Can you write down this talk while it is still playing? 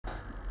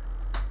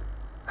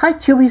Hi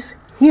Tubies,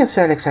 here's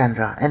Sir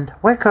Alexandra and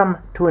welcome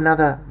to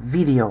another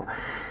video.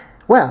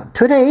 Well,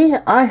 today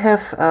I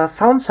have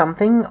found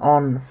something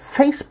on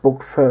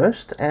Facebook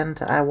first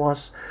and I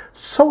was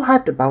so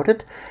hyped about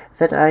it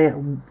that I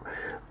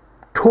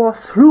tore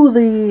through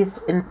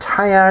the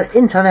entire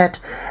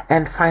internet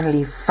and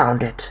finally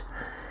found it.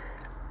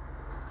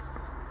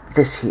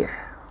 This here.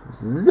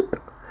 Zip.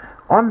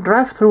 On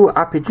Drive-Thru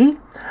RPG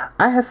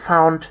I have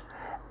found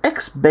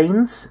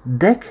Axebane's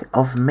Deck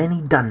of Many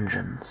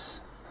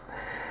Dungeons.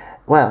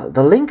 Well,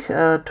 the link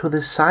to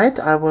this site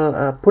I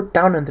will put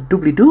down in the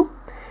doobly-doo,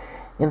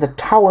 in the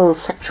towel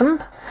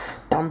section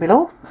down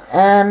below.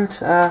 And,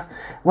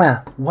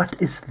 well, what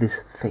is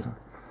this thing?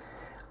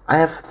 I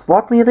have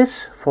bought me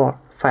this for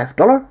 $5,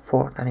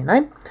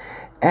 $4.99,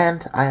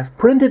 and I have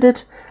printed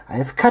it, I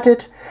have cut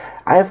it,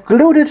 I have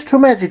glued it to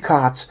magic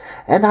cards,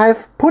 and I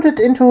have put it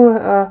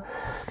into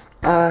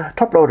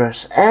top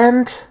loaders.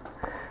 And,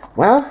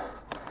 well,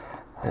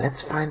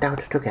 let's find out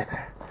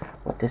together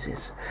what this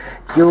is.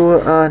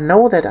 You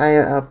know that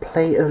I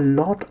play a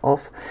lot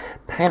of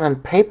pen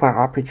and paper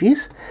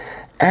RPGs,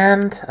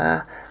 and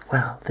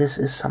well, this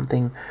is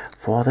something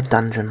for the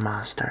Dungeon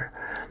Master,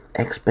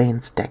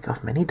 Axebane's Deck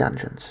of Many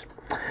Dungeons.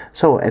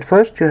 So at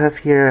first you have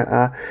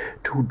here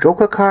two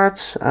Joker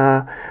cards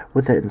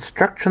with the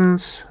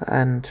instructions,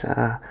 and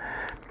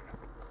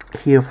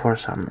here for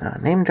some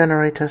name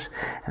generators,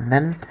 and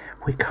then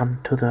we come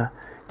to the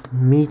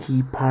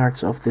meaty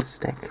parts of this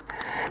deck.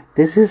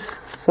 This is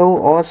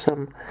so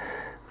awesome.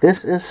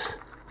 This is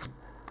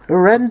a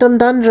random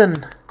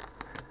dungeon.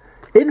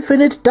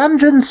 Infinite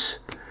dungeons.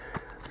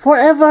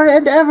 Forever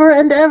and ever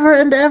and ever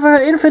and ever.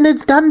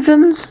 Infinite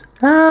dungeons.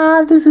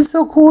 Ah, this is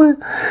so cool.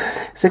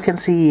 So you can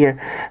see here,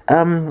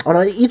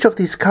 on each of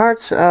these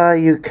cards,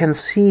 you can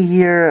see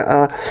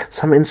here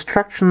some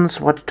instructions,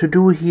 what to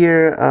do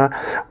here,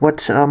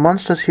 what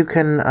monsters you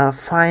can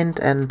find,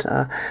 and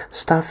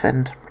stuff,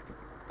 and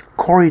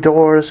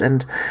corridors,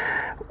 and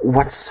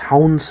what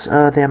sounds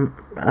there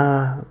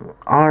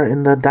are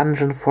in the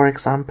dungeon, for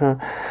example,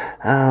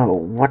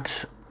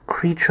 what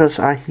creatures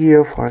are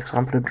here, for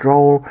example, a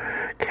drow,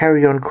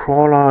 carrion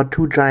crawler,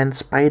 two giant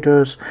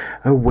spiders,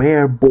 a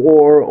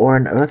wereboar, or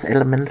an earth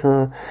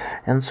elemental,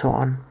 and so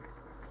on.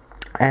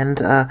 And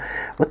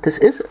what this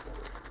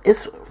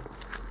is,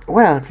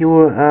 well,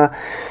 you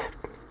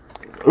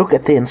look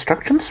at the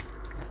instructions.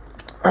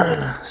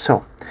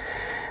 So,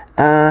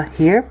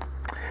 here,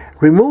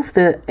 remove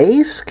the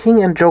Ace,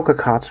 King, and Joker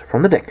cards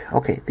from the deck.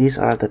 Okay, these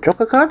are the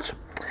Joker cards.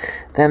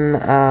 Then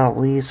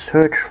we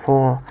search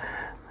for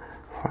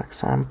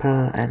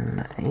example,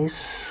 an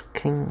Ace,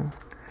 King,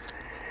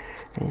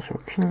 Ace or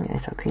King,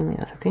 Ace or King,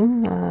 Ace or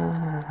King.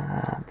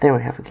 There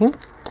we have a King.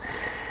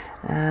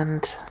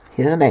 And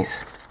here's an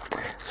Ace.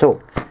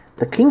 So,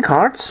 the King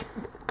cards,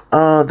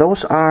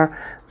 those are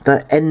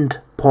the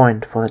end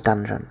point for the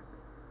dungeon.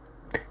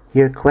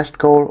 Here, quest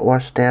goal or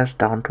stairs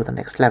down to the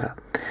next level.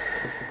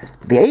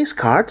 The Ace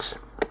cards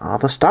are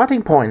the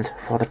starting point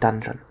for the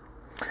dungeon.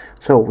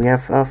 So we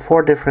have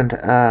 4 different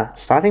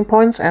starting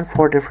points and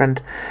 4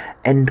 different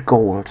end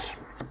goals.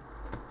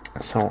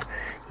 So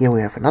here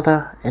we have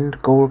another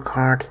end goal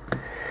card,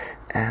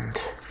 and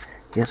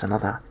here's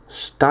another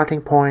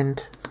starting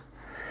point,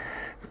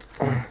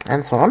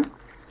 and so on.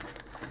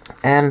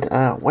 And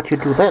what you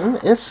do then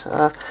is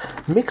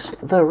mix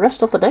the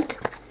rest of the deck,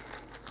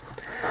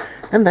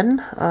 and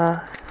then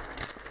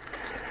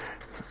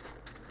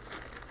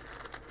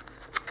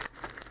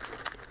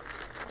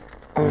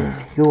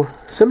you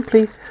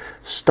simply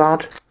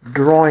start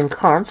drawing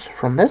cards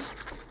from this,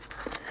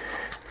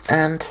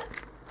 and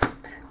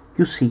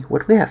you see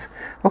what we have.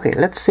 Okay,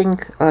 let's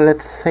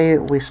say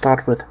we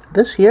start with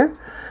this here.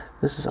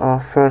 This is our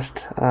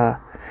first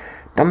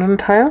dungeon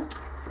tile.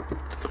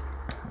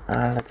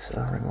 Let's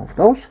remove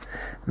those,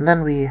 and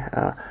then we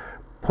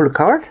pull a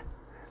card,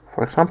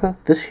 for example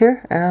this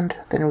here, and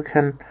then we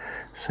can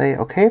say,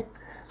 okay,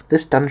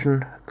 this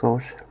dungeon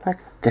goes like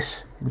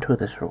this into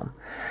this room.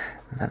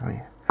 And then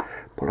we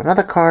pull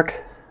another card.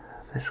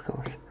 This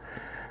goes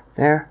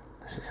there.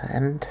 This is the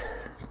end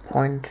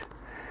point.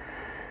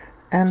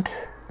 And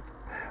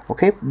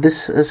okay,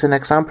 this is an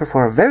example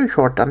for a very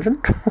short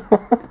dungeon.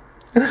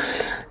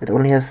 It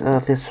only has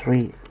these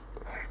 3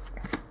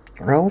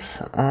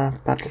 rows,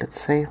 but let's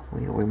say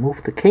we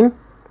remove the King.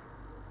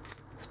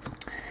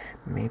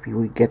 Maybe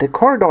we get a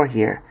corridor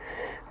here.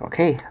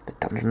 Okay, the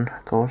dungeon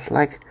goes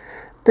like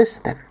this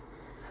then.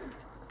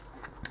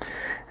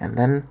 And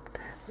then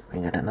we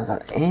get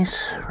another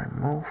Ace,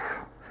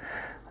 remove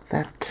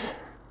that,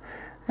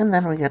 and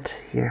then we get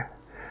here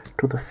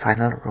to the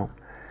final room.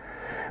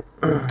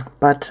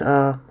 But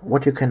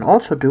what you can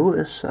also do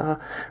is,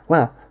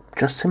 well,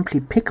 just simply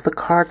pick the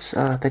cards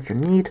that you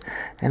need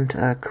and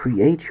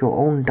create your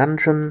own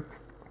dungeon.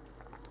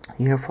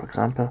 Here, for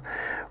example,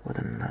 with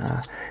an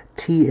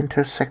T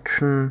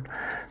intersection.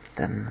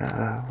 Then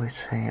we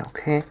say,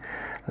 okay,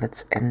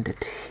 let's end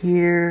it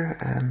here,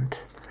 and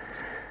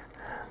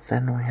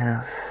then we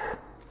have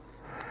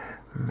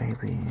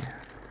maybe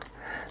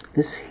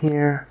this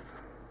here,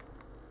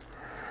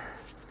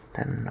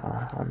 Then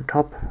on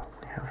top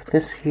we have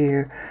this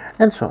here,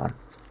 and so on.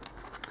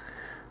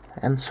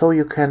 And so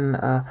you can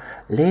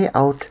lay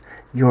out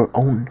your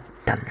own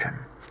dungeon.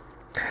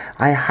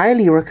 I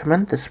highly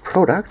recommend this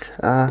product.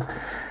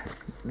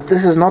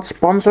 This is not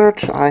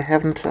sponsored. I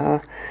haven't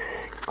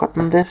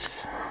gotten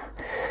this.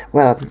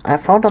 Well, I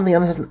found on the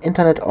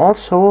internet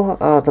also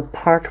the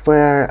part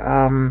where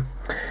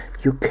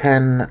you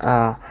can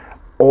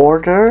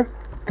order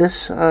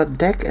this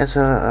deck as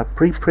a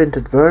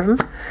pre-printed version.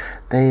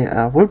 They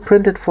will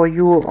print it for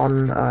you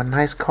on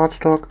nice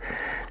cardstock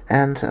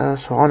and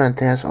so on, and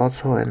there's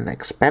also an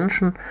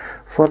expansion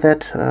for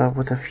that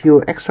with a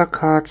few extra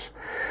cards.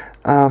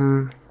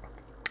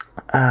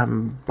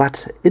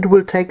 But it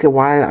will take a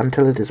while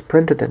until it is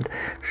printed and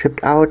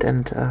shipped out,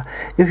 and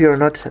if you're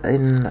not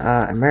in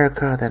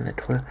America, then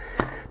it will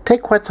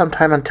take quite some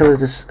time until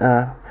it is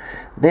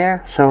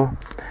there. So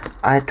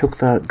I took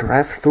the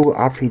drive-through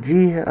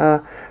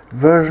RPG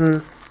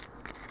version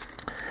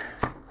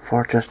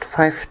for just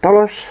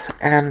 $5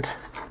 and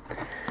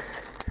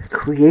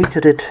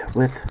created it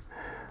with,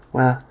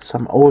 well,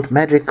 some old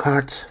magic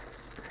cards,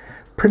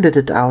 printed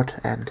it out,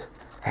 and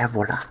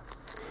voila.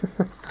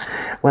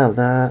 Well,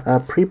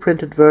 the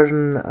pre-printed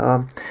version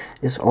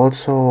is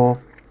also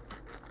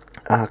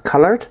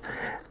colored.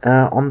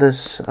 On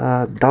this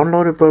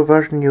downloadable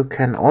version you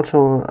can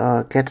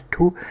also get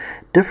two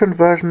different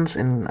versions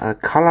in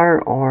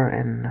color or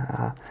in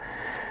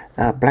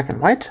black and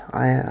white.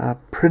 I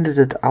printed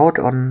it out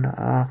on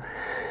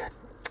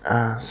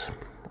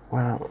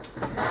well,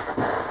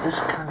 this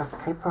kind of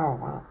paper.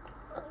 Well,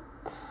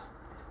 let's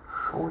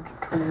show it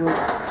to you.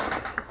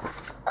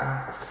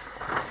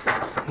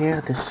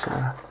 Here, this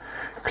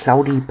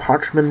cloudy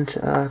parchment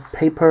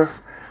paper,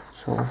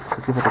 so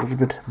to give it a little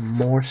bit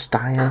more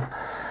style.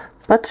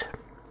 But,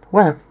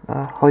 well,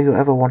 how you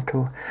ever want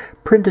to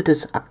print it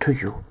is up to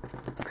you.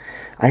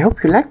 I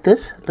hope you liked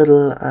this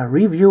little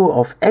review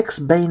of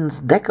Axebane's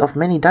deck of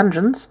many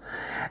dungeons,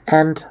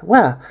 and,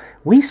 well,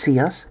 we see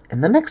us in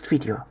the next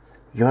video.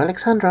 Your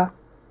Alexandra.